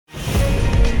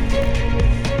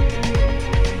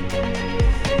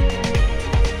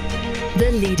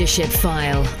The Leadership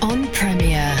File on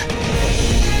Premier.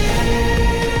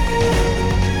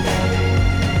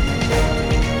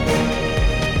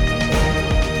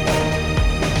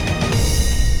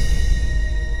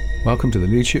 Welcome to The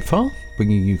Leadership File,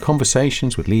 bringing you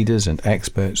conversations with leaders and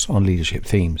experts on leadership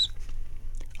themes.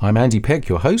 I'm Andy Peck,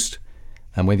 your host,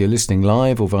 and whether you're listening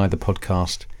live or via the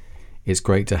podcast, it's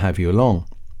great to have you along.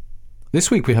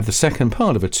 This week we have the second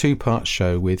part of a two-part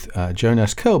show with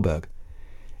Jonas Kurlberg.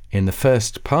 In the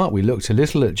first part, we looked a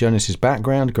little at Jonas's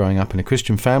background, growing up in a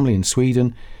Christian family in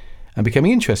Sweden and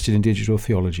becoming interested in digital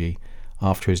theology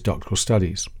after his doctoral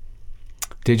studies.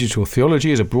 Digital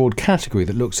theology is a broad category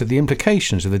that looks at the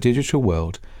implications of the digital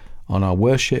world on our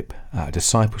worship, our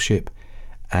discipleship,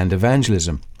 and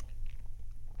evangelism.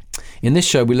 In this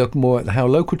show, we look more at how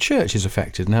local church is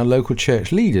affected and how local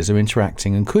church leaders are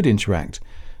interacting and could interact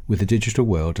with the digital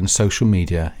world and social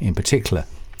media in particular.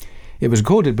 It was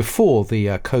recorded before the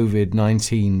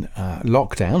COVID-19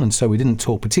 lockdown, and so we didn't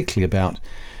talk particularly about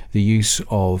the use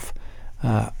of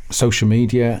social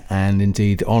media and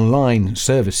indeed online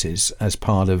services as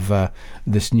part of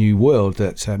this new world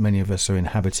that many of us are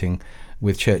inhabiting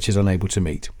with churches unable to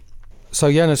meet.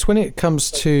 So Jonas, when it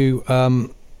comes to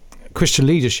Christian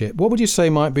leadership, what would you say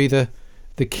might be the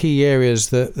key areas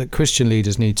that Christian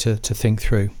leaders need to think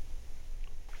through?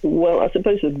 Well, I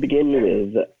suppose to begin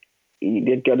with,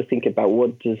 you've got to think about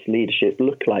what does leadership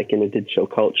look like in a digital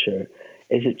culture?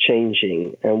 Is it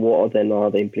changing, and what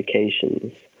are the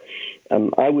implications?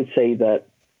 I would say that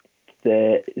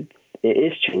it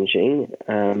is changing.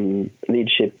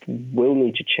 Leadership will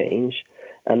need to change,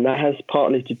 and that has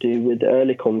partly to do with the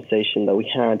early conversation that we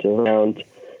had around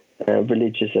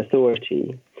religious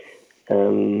authority.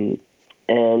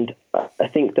 And I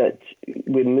think that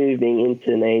we're moving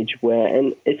into an age where,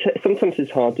 and sometimes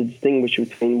it's hard to distinguish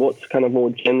between what's kind of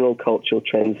more general cultural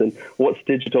trends and what's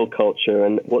digital culture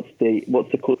and what's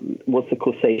the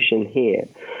causation here.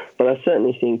 But I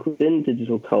certainly think within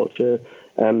digital culture,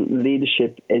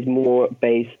 leadership is more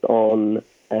based on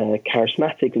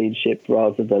charismatic leadership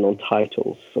rather than on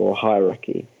titles or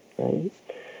hierarchy. Right?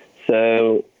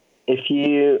 So if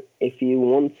you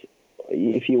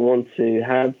want to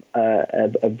have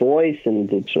a voice in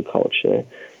digital culture,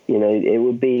 it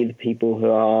will be the people who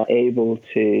are able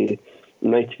to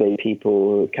motivate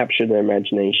people, capture their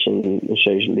imagination, and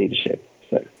show leadership.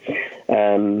 So,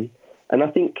 and I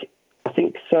think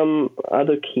some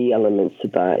other key elements to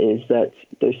that is that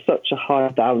there's such a high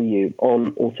value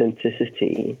on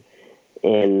authenticity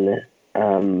in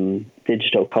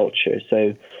digital culture.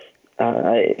 So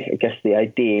I guess the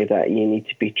idea that you need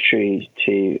to be true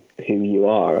to who you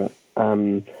are,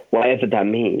 whatever that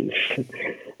means.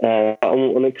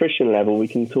 On a Christian level, we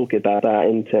can talk about that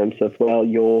in terms of, well,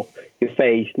 your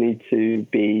faith needs to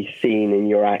be seen in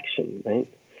your action, right?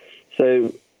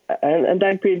 So, and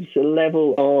that gives a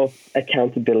level of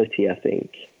accountability, I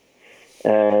think.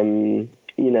 Gone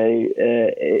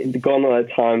are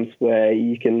times where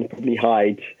you can probably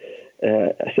hide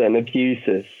certain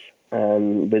abuses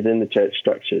within the church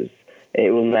structures.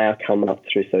 It will now come up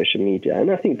through social media,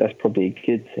 and I think that's probably a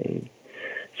good thing.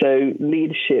 So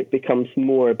leadership becomes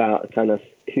more about kind of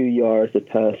who you are as a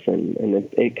person, and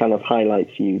it kind of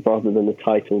highlights you rather than the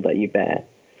title that you bear.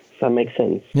 Does that make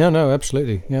sense? Yeah, no,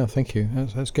 absolutely. Yeah, thank you.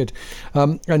 That's good.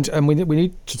 And we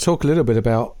need to talk a little bit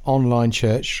about online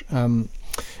church,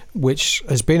 which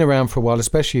has been around for a while,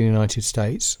 especially in the United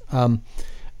States.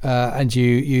 And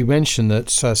you mentioned that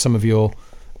some of your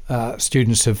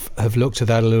students have looked at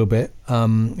that a little bit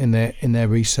in their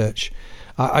research.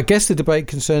 I guess the debate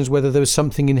concerns whether there was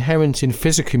something inherent in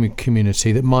physical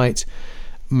community that might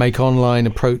make online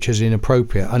approaches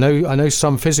inappropriate. I know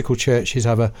some physical churches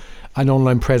have an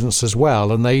online presence as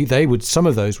well, and they would, some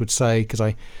of those would say, because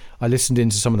I listened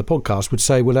into some of the podcasts, would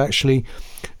say, well, actually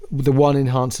the one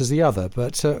enhances the other.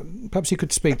 But perhaps you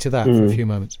could speak to that for a few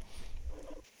moments.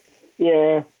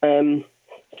 Yeah.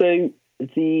 So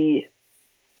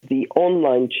the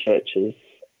online churches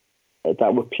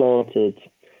that were planted,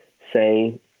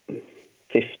 say,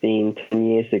 10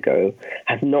 years ago,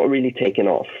 have not really taken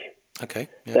off. Okay.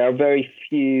 Yeah. There are very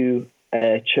few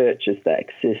churches that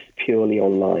exist purely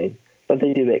online, but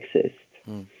they do exist.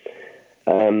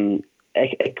 A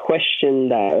question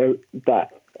that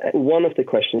one of the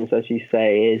questions, as you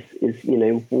say, is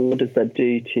what does that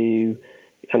do to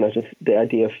kind of the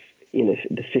idea of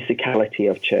the physicality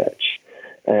of church?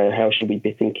 How should we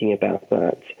be thinking about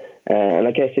that? And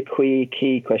I guess a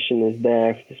key question is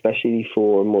there, especially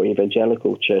for more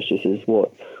evangelical churches, is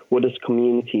what does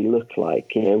community look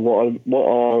like? What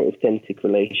are authentic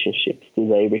relationships? Do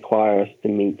they require us to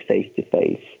meet face to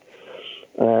face?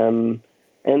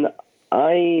 And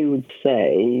I would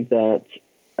say that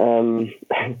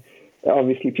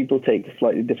obviously people take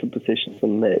slightly different positions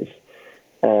on this,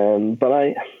 but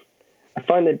I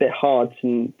find it a bit hard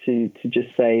to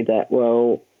just say that,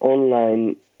 well,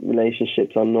 online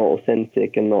relationships are not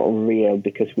authentic and not real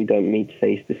because we don't meet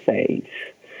face to face.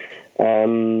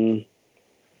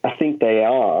 I think they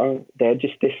are. They're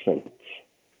just different.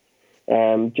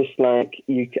 Just like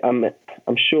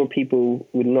I'm sure people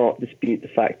would not dispute the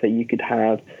fact that you could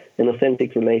have an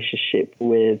authentic relationship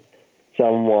with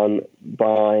someone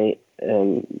by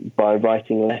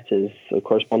writing letters or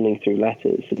corresponding through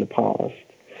letters in the past,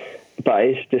 but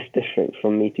it's just different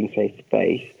from meeting face to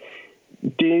face.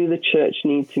 Do the church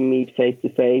need to meet face to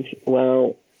face?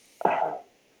 Well,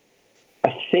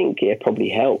 I think it probably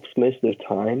helps most of the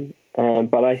time.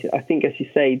 But I think, as you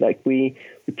say, like we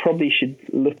probably should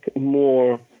look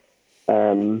more.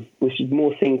 We should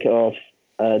more think of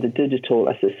the digital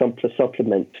as a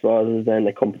supplement rather than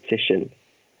a competition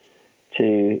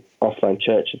to offline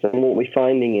churches. And what we're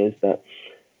finding is that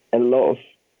a lot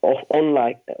of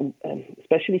online,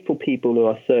 especially for people who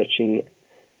are searching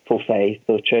for faith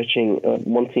or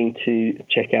wanting to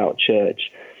check out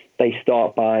church, they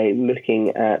start by looking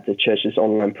at the church's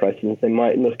online presence. They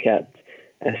might look at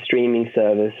a streaming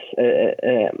service,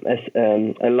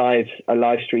 a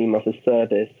live stream of a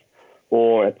service,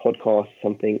 or a podcast,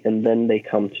 something, and then they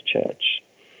come to church.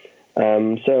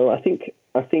 So I think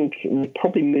we're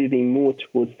probably moving more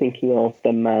towards thinking of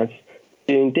them as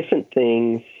doing different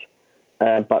things,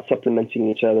 but supplementing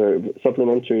each other,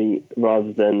 supplementary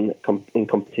rather than in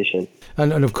competition.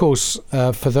 And of course,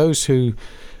 for those who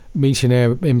meet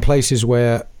in places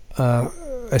where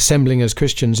assembling as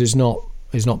Christians is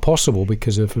not possible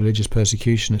because of religious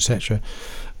persecution, etc.,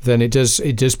 then it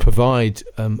does provide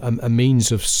a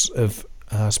means of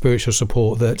spiritual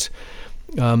support that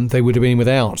they would have been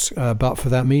without, but for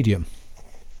that medium.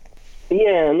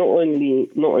 Yeah, not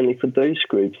only for those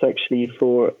groups, actually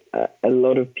for a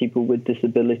lot of people with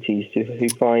disabilities who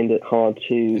find it hard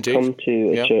to come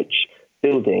to a church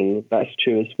building. That's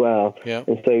true as well. Yeah.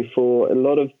 And so for a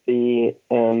lot of the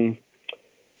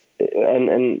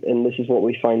and this is what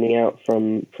we're finding out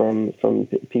from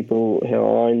people who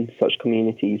are in such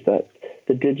communities, that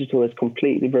the digital has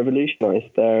completely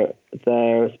revolutionized their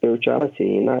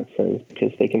spirituality in that sense,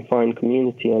 because they can find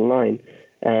community online,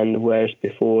 and whereas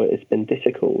before it's been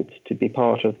difficult to be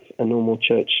part of a normal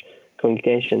church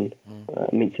congregation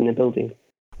meets in a building.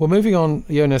 Well, moving on,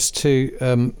 Jonas,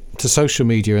 to social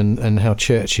media and how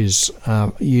churches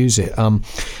use it.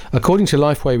 According to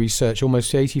Lifeway research,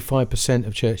 almost 85%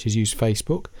 of churches use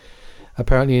Facebook.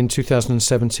 Apparently in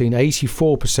 2017,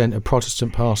 84% of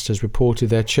Protestant pastors reported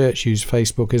their church used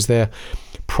Facebook as their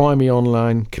primary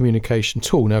online communication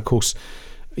tool. Now, of course,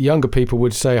 younger people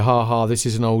would say, this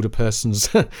is an older person's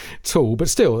tool. But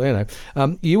still,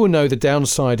 you will know the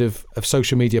downside of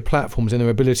social media platforms and their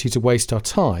ability to waste our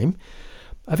time.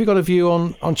 Have you got a view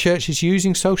on churches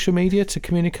using social media to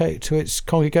communicate to its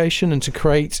congregation and to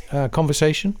create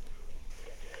conversation?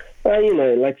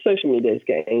 Well, like social media is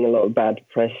getting a lot of bad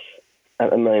press at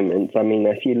the moment. I mean,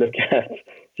 if you look at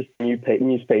just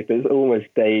newspapers, almost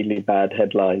daily bad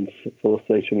headlines for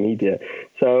social media.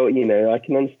 So, I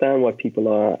can understand why people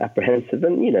are apprehensive,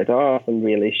 and, there are some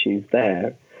real issues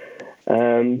there.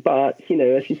 But,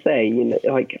 as you say,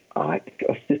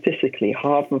 statistically,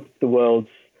 half of the world's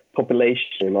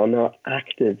population are not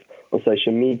active on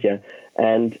social media,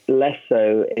 and less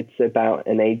so it's about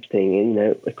an age thing.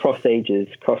 Across ages,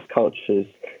 across cultures,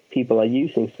 people are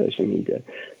using social media.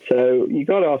 So you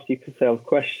got to ask yourself a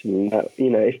question that,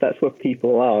 if that's what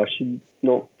people are, should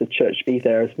not the church be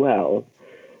there as well?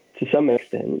 To some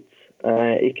extent,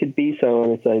 it could be so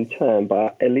on its own term,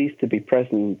 but at least to be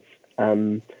present,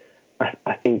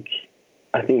 I think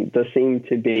there seems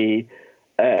to be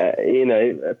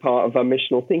a part of our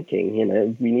missional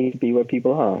thinking. We need to be where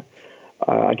people are.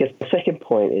 I guess the second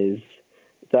point is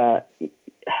that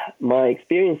my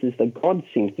experience is that God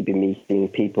seems to be meeting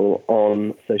people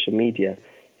on social media.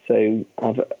 So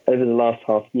I've, over the last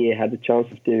half year, had the chance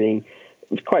of doing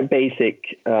quite basic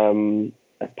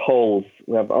polls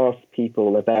where I've asked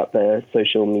people about their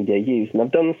social media use. And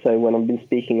I've done so when I've been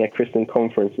speaking at Christian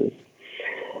conferences.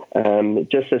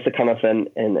 Just as a kind of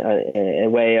a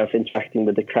way of interacting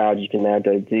with the crowd, you can now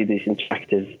do these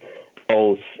interactive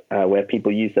polls where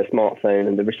people use their smartphone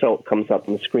and the result comes up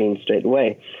on the screen straight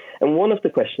away. And one of the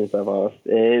questions I've asked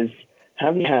is,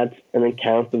 have you had an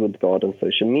encounter with God on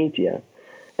social media?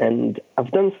 And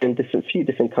I've done so in few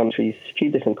different countries,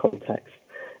 few different contexts.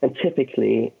 And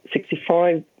typically,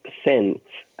 65%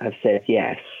 have said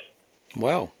yes.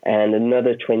 Wow. And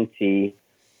another 20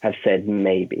 have said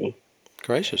maybe.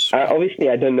 Gracious. Obviously,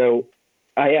 I don't know.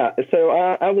 So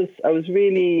I was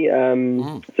really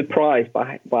surprised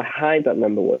by how high that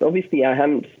number was. Obviously, I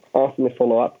haven't asked them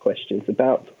follow-up questions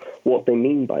about what they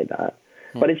mean by that.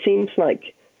 But it seems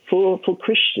like for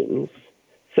Christians,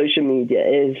 social media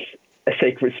is a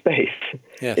sacred space.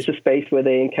 Yes. It's a space where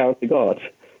they encounter God.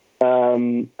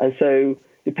 And so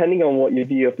depending on what your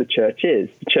view of the church is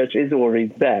already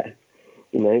there.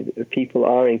 People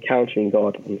are encountering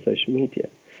God on social media.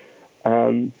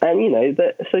 And,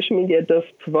 that social media does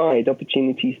provide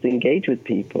opportunities to engage with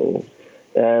people,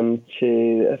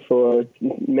 for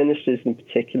ministers in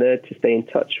particular to stay in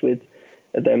touch with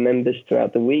their members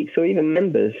throughout the week, or even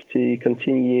members to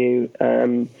continue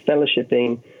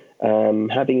fellowshipping,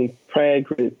 having prayer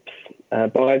groups,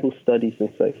 Bible studies,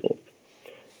 and so forth.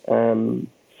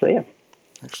 Yeah.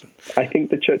 Excellent. I think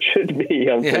the church should be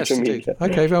on social media.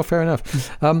 Okay, well, fair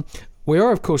enough. We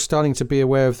are, of course, starting to be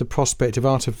aware of the prospect of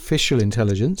artificial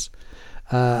intelligence.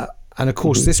 And, of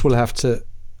course, this will have to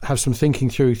have some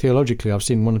thinking through theologically. I've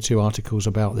seen one or two articles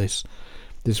about this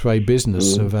very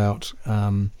business about,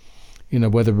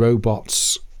 whether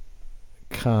robots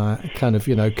can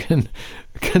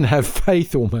have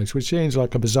faith almost, which seems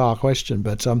like a bizarre question,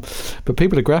 but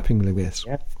people are grappling with this.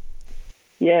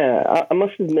 Yeah, I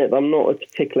must admit I'm not a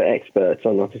particular expert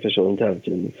on artificial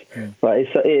intelligence, but it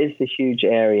is a huge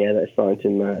area that's starting to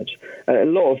emerge. A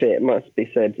lot of it, must be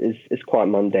said, is quite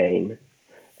mundane.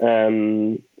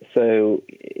 But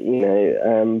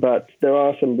there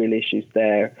are some real issues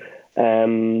there.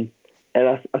 And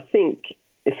I think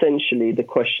essentially the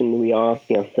question we are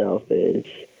asking ourselves is,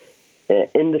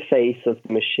 in the face of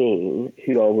the machine,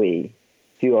 who are we?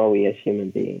 Who are we as human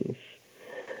beings?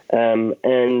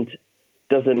 And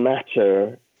does it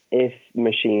matter if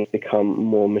machines become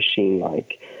more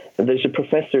machine-like? There's a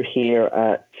professor here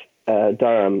at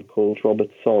Durham called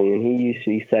Robert Song, and he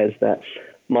usually says that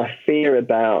my fear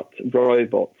about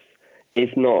robots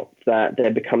is not that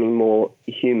they're becoming more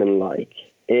human-like.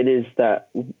 It is that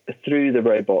through the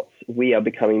robots, we are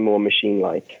becoming more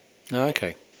machine-like.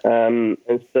 Okay. And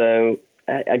so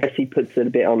I guess he puts it a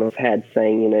bit on his head,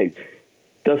 saying,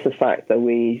 does the fact that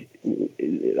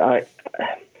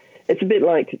it's a bit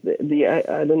like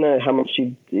I don't know how much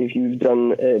if you've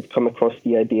come across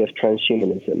the idea of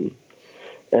transhumanism,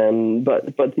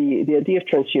 but the idea of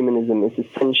transhumanism is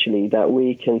essentially that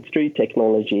we can, through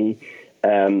technology,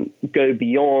 go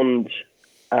beyond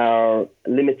our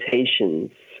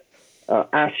limitations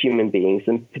as human beings,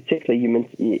 and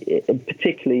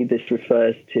particularly this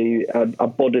refers to our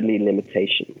bodily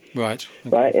limitations, right?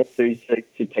 Okay. Right, through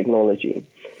technology.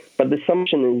 But the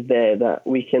assumption is there that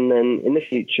we can then, in the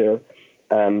future,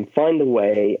 find a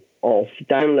way of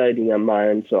downloading our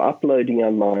minds or uploading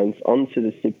our minds onto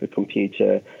the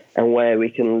supercomputer, and where we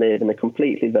can live in a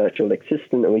completely virtual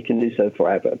existence, and we can do so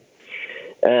forever.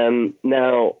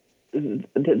 Now,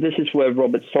 this is where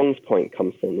Robert Song's point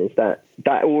comes in, is that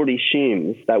already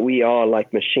assumes that we are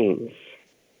like machines.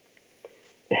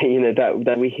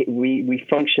 That we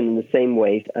function in the same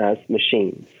way as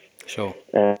machines. Sure.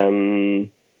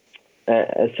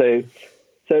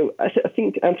 So I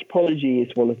think anthropology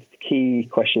is one of the key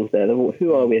questions there.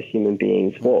 Who are we as human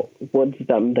beings? What does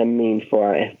that then mean for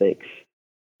our ethics?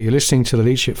 You're listening to The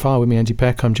Leadership File with me, Andy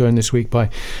Peck. I'm joined this week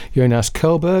by Jonas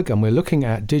Kurlberg, and we're looking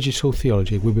at digital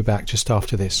theology. We'll be back just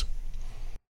after this.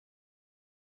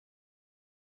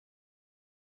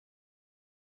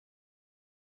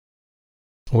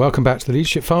 Welcome back to The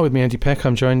Leadership File with me, Andy Peck.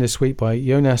 I'm joined this week by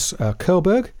Jonas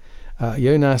Kurlberg.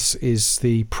 Jonas is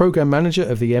the program manager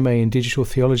of the MA in Digital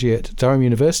Theology at Durham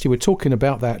University. We're talking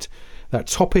about that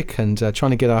topic and trying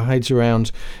to get our heads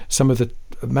around some of the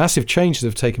massive changes that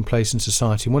have taken place in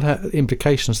society and what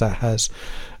implications that has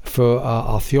for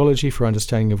our theology, for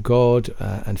understanding of God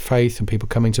and faith, and people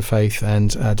coming to faith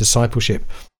and discipleship.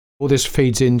 All this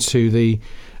feeds into the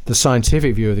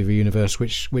scientific view of the universe,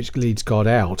 which leads God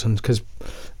out, and because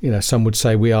some would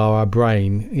say we are our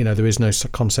brain, there is no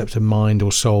concept of mind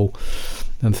or soul,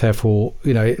 and therefore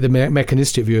the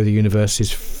mechanistic view of the universe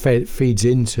feeds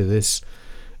into this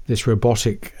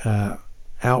robotic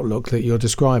outlook that you're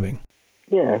describing.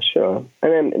 Yeah, sure.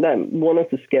 And then one of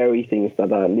the scary things that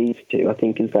leads to, I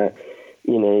think, is that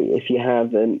if you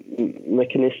have a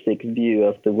mechanistic view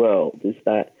of the world, is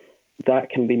that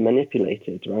can be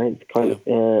manipulated, right?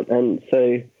 And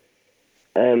so,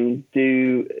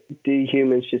 do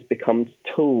humans just become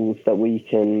tools that we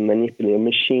can manipulate, or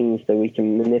machines that we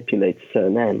can manipulate to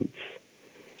certain ends?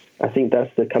 I think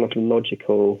that's the kind of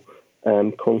logical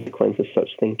consequence of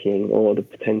such thinking, or the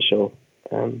potential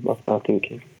of our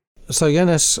thinking. So,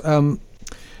 Jonas,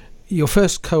 your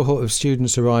first cohort of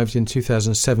students arrived in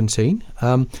 2017.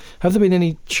 Have there been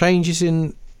any changes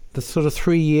in the sort of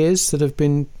 3 years that have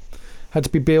had to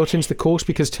be built into the course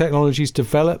because technology's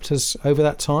developed over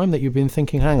that time, that you've been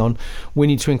thinking, hang on, we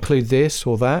need to include this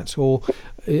or that, or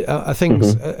are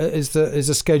things is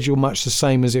the schedule much the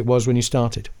same as it was when you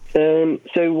started?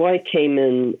 So I came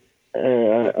in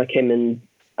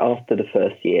after the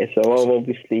first year, so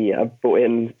I've brought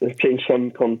in, changed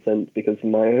some content because of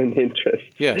my own interest.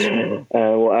 Yes.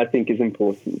 What I think is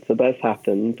important. So that's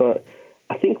happened, but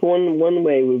I think one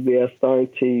way we are starting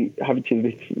to have to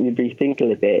rethink a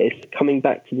little bit is coming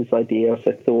back to this idea of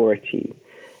authority,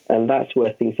 and that's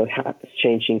where things are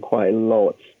changing quite a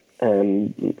lot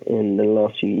in the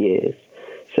last few years.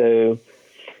 So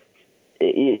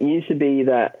it used to be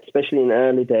that, especially in the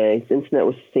early days, the internet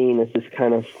was seen as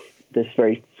this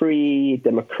very free,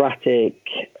 democratic,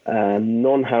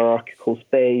 non-hierarchical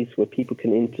space where people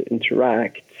can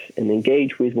interact and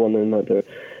engage with one another.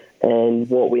 And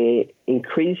what we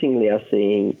increasingly are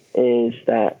seeing is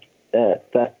that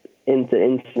the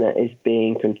internet is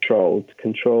being controlled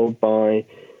by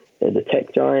the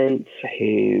tech giants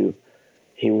who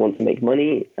want to make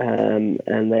money and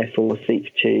therefore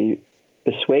seek to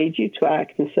persuade you to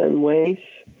act in certain ways.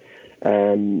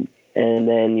 And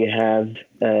then you have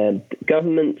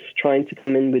governments trying to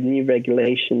come in with new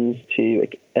regulations to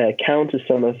counter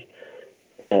some of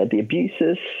the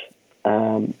abuses.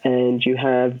 And you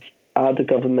have other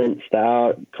governments that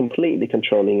are completely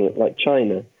controlling it, like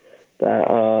China, that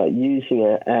are using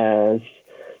it as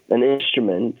an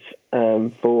instrument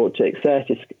to exert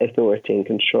its authority and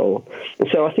control. And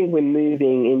so I think we're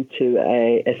moving into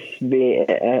a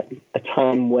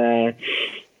time where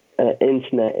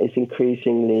internet is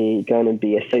increasingly going to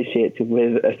be associated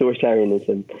with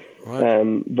authoritarianism,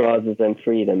 right, rather than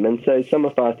freedom. And so some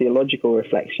of our theological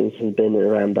reflections have been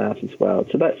around that as well.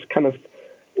 So that's kind of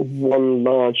one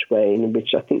large way in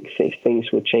which I think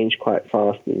things will change quite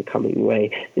fast in the coming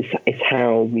way. Is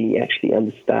how we actually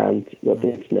understand what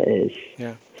the internet is.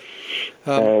 Yeah.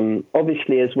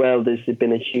 Obviously, as well, there's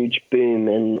been a huge boom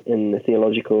in the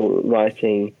theological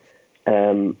writing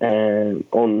on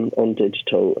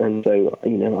digital, and so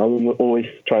I'm always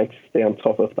trying to stay on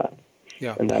top of that.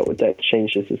 Yeah. And that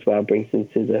changes as well, brings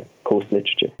into the course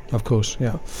literature. Of course,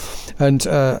 yeah. And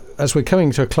as we're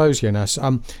coming to a close, Jonas,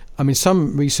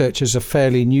 some researchers are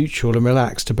fairly neutral and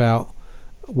relaxed about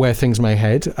where things may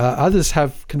head. Others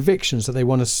have convictions that they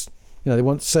want they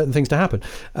want certain things to happen.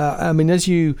 As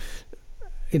you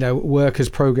work as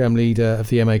program leader of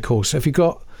the MA course, have you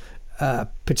got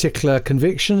particular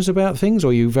convictions about things, or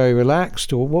are you very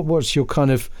relaxed, or what's your kind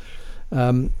of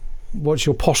what's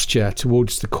your posture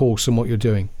towards the course and what you're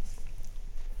doing?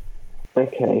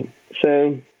 Okay,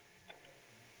 so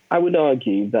I would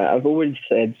argue that I've already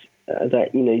said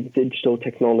that digital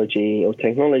technology or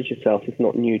technology itself is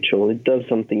not neutral. It does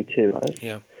something to us.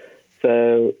 Yeah.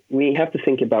 So we have to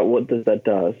think about what that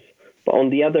does. But on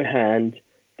the other hand,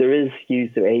 there is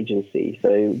user agency.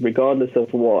 So regardless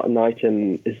of what an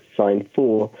item is designed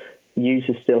for,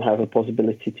 users still have a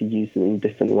possibility to use it in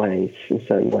different ways, in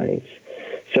certain ways.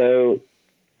 So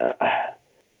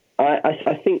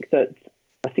I think that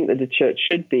the church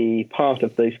should be part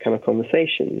of those kind of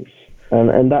conversations,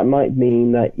 and that might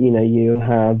mean that you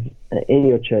have in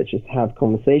your churches have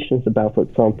conversations about, for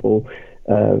example,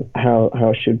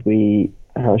 what should we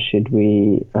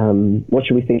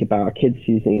think about our kids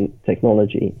using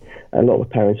technology. A lot of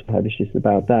parents will have issues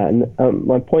about that, and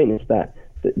my point is that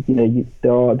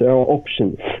there are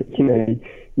options.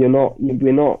 We're not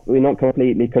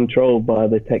completely controlled by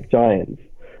the tech giants.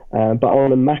 But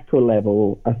on a macro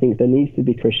level, I think there needs to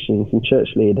be Christians and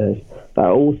church leaders that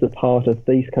are also part of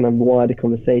these kind of wider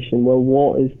conversation. Well,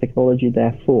 what is technology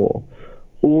there for?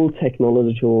 All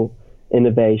technological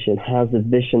innovation has a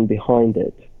vision behind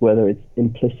it, whether it's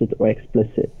implicit or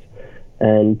explicit.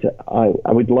 And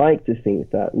I would like to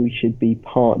think that we should be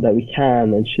part, that we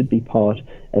can and should be part,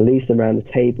 at least around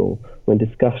the table, when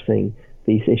discussing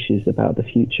these issues about the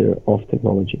future of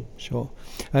technology. Sure.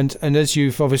 And as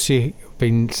you've obviously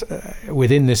been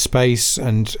within this space,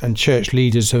 and church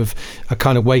leaders are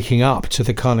kind of waking up to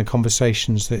the kind of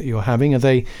conversations that you're having, are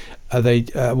they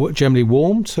generally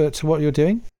warm to what you're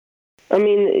doing? I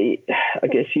mean, I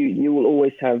guess you will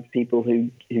always have people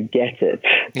who get it.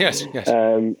 Yes.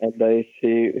 And those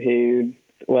who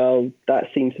well, that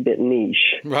seems a bit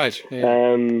niche. Right.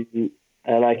 Yeah.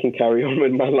 And I can carry on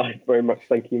with my life very much.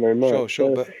 Thank you very much. Sure.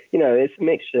 So, but it's a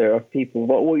mixture of people.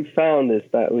 What we found is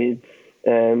that we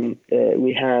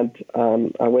had.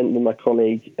 I went with my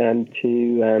colleague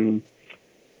to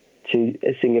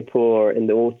Singapore in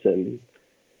the autumn,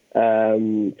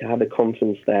 to have a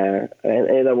conference there,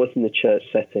 and that was in the church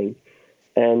setting.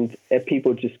 And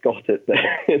people just got it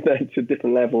there to a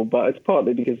different level, but it's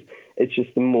partly because it's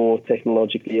just a more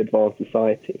technologically advanced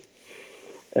society.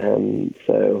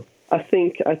 So I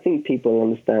think people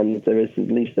understand that there is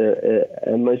at least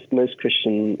most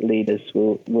Christian leaders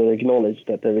will acknowledge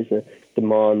that there is a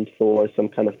demand for some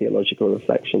kind of theological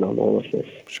reflection on all of this.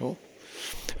 Sure.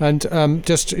 And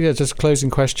just closing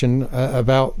question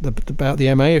about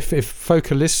the MA. If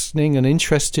folk are listening and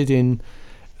interested in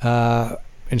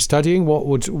studying, what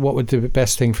would the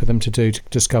best thing for them to do to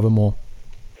discover more?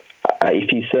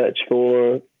 If you search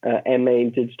for MA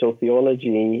in Digital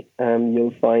Theology,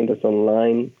 you'll find us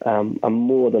online. I'm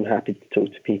more than happy to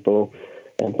talk to people,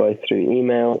 both through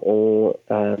email or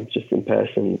just in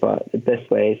person. But the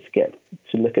best way is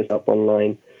to look us up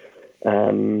online,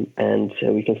 and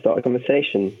we can start a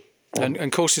conversation.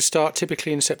 And courses start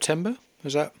typically in September,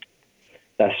 is that?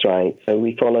 That's right. So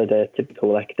we follow the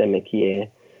typical academic year.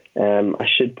 I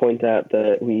should point out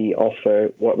that we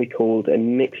offer what we called a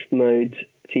mixed mode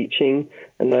teaching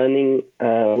and learning,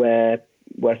 where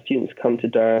students come to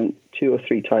Durham 2 or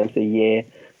 3 times a year,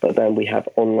 but then we have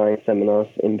online seminars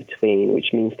in between,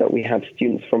 which means that we have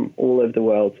students from all over the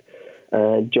world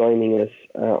joining us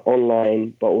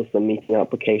online, but also meeting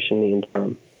up occasionally in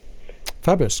Durham.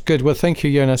 Fabulous. Good. Well, thank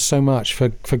you, Jonas, so much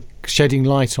for shedding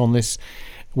light on this,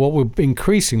 what will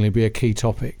increasingly be a key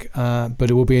topic, but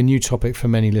it will be a new topic for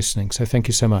many listening. So thank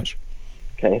you so much.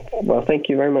 Okay. Well, thank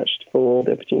you very much for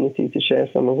the opportunity to share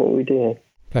some of what we do here.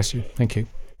 Bless you. Thank you.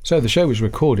 So the show was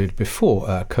recorded before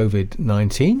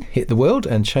COVID-19 hit the world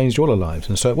and changed all our lives,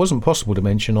 and so it wasn't possible to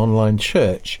mention online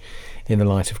church in the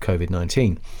light of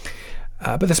COVID-19.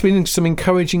 But there's been some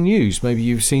encouraging news, maybe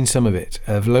you've seen some of it,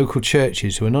 of local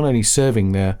churches who are not only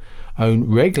serving their own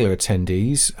regular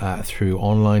attendees through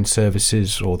online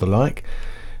services or the like,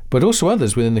 but also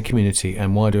others within the community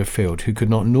and wider afield who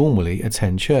could not normally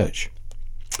attend church.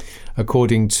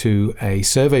 According to a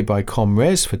survey by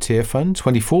ComRes for Tearfund,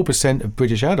 24% of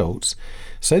British adults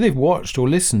say they've watched or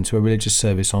listened to a religious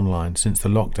service online since the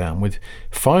lockdown, with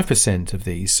 5% of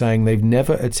these saying they've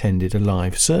never attended a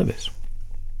live service.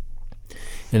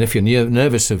 And if you're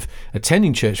nervous of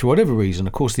attending church for whatever reason,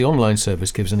 of course the online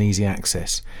service gives an easy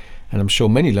access, and I'm sure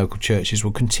many local churches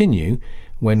will continue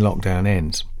when lockdown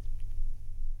ends.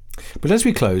 But as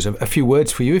we close, a few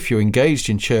words for you if you're engaged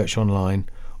in church online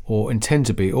or intend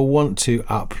to be, or want to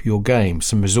up your game,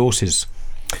 some resources.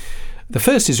 The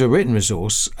first is a written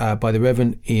resource by the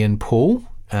Reverend Ian Paul,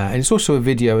 and it's also a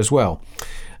video as well.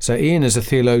 So Ian is a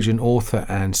theologian, author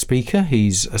and speaker.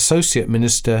 He's Associate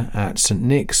Minister at St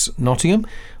Nick's, Nottingham,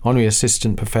 Honorary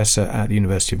Assistant Professor at the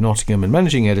University of Nottingham and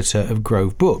Managing Editor of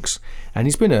Grove Books. And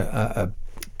he's been a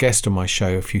guest on my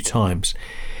show a few times.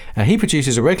 He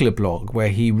produces a regular blog where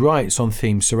he writes on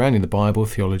themes surrounding the Bible,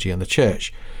 theology and the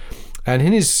church. And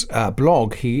in his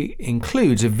blog, he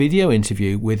includes a video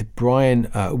interview with Brian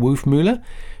Wolfmuller,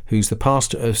 who's the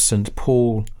pastor of St.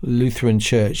 Paul Lutheran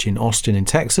Church in Austin in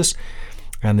Texas,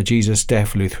 and the Jesus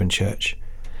Deaf Lutheran Church,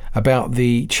 about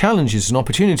the challenges and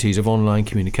opportunities of online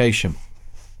communication.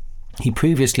 He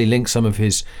previously linked some of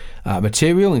his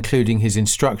material, including his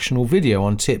instructional video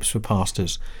on tips for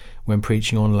pastors when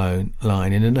preaching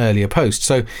online in an earlier post.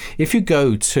 So if you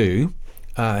go to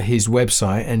his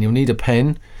website, and you'll need a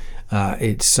pen,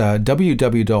 it's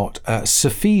www.sephizo,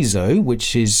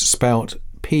 which is spelt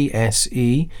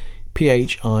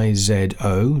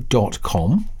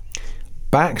PSEPHIZO.com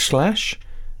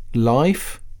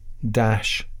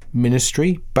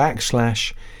 /life-ministry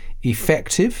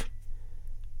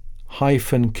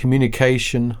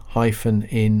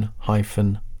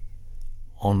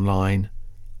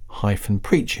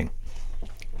effective-communication-in-online-preaching.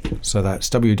 So that's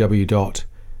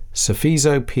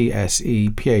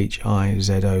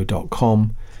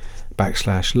www.sephizo.com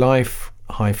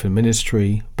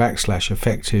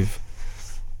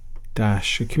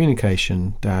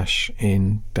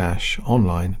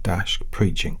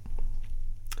 /life-ministry-communication-in-online-preaching.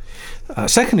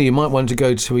 Secondly, you might want to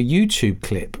go to a YouTube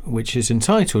clip which is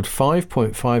entitled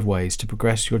 5.5 Ways to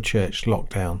Progress Your Church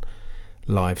Lockdown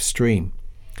Live Stream.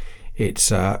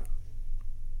 It's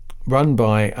run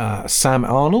by Sam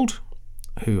Arnold,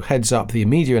 who heads up the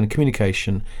media and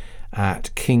communication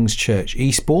at King's Church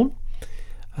Eastbourne.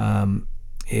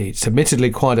 It's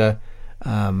admittedly quite a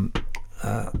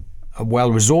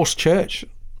well-resourced church,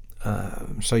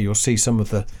 so you'll see some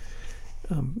of the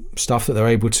stuff that they're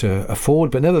able to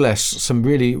afford, but nevertheless some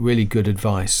really, really good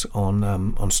advice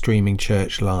on streaming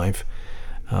church live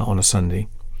on a Sunday.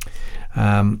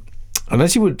 And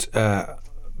as you would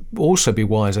also be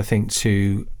wise, I think,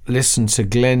 to listen to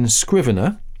Glenn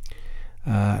Scrivener,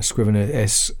 Scrivener,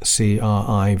 Scrivener,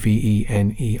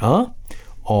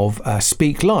 of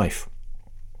Speak Life.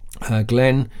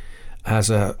 Glenn has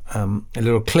a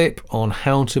little clip on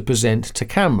how to present to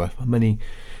camera. Many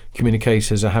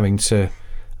communicators are having to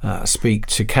speak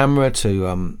to camera,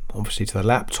 to obviously to the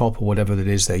laptop or whatever it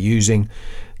is they're using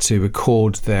to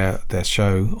record their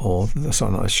show, or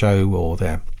something like a show, or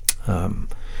their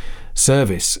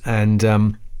service.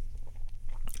 And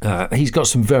he's got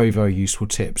some very, very useful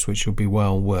tips which will be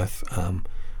well worth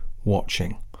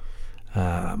watching.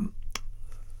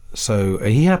 So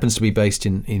he happens to be based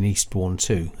in Eastbourne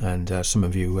too, and some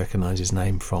of you recognise his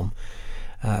name from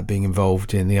being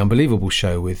involved in the Unbelievable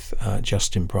show with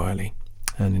Justin Briley,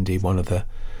 and indeed one of the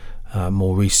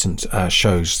more recent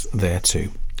shows there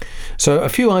too. So a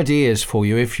few ideas for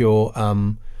you if you're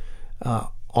online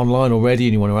already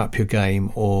and you want to up your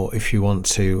game, or if you want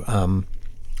to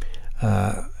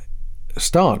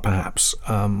start perhaps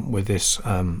with this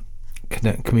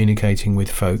communicating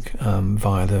with folk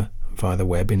via the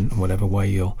web in whatever way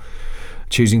you're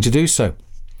choosing to do so.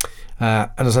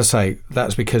 And as I say,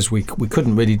 that's because we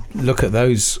couldn't really look at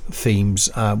those themes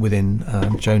within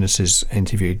Jonas's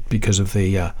interview because of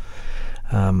the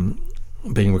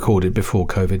being recorded before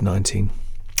COVID-19.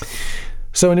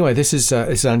 So anyway, this is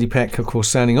Andy Peck, of course,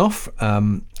 signing off.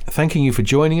 Thanking you for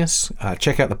joining us.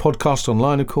 Check out the podcast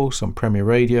online, of course, on Premier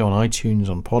Radio, on iTunes,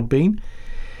 on Podbean.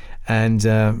 And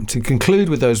to conclude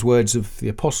with those words of the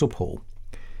Apostle Paul,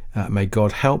 may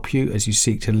God help you as you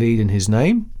seek to lead in his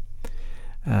name.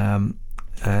 And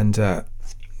the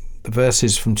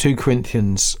verses from 2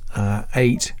 Corinthians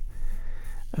 8,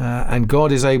 and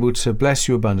God is able to bless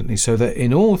you abundantly, so that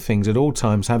in all things, at all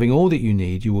times, having all that you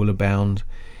need, you will abound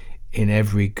in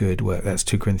every good work. That's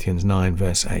 2 Corinthians 9,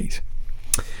 verse 8.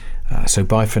 So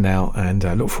bye for now, and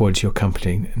look forward to your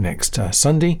company next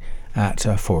Sunday at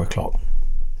 4 o'clock.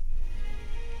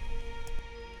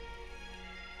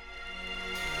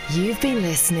 You've been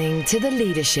listening to The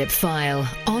Leadership File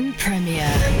on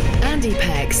Premier. Andy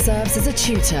Peck serves as a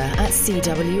tutor at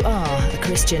CWR, a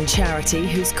Christian charity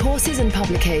whose courses and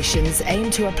publications aim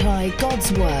to apply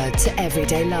God's Word to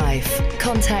everyday life.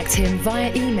 Contact him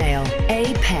via email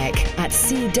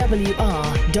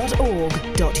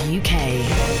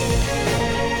apeck@cwr.org.uk.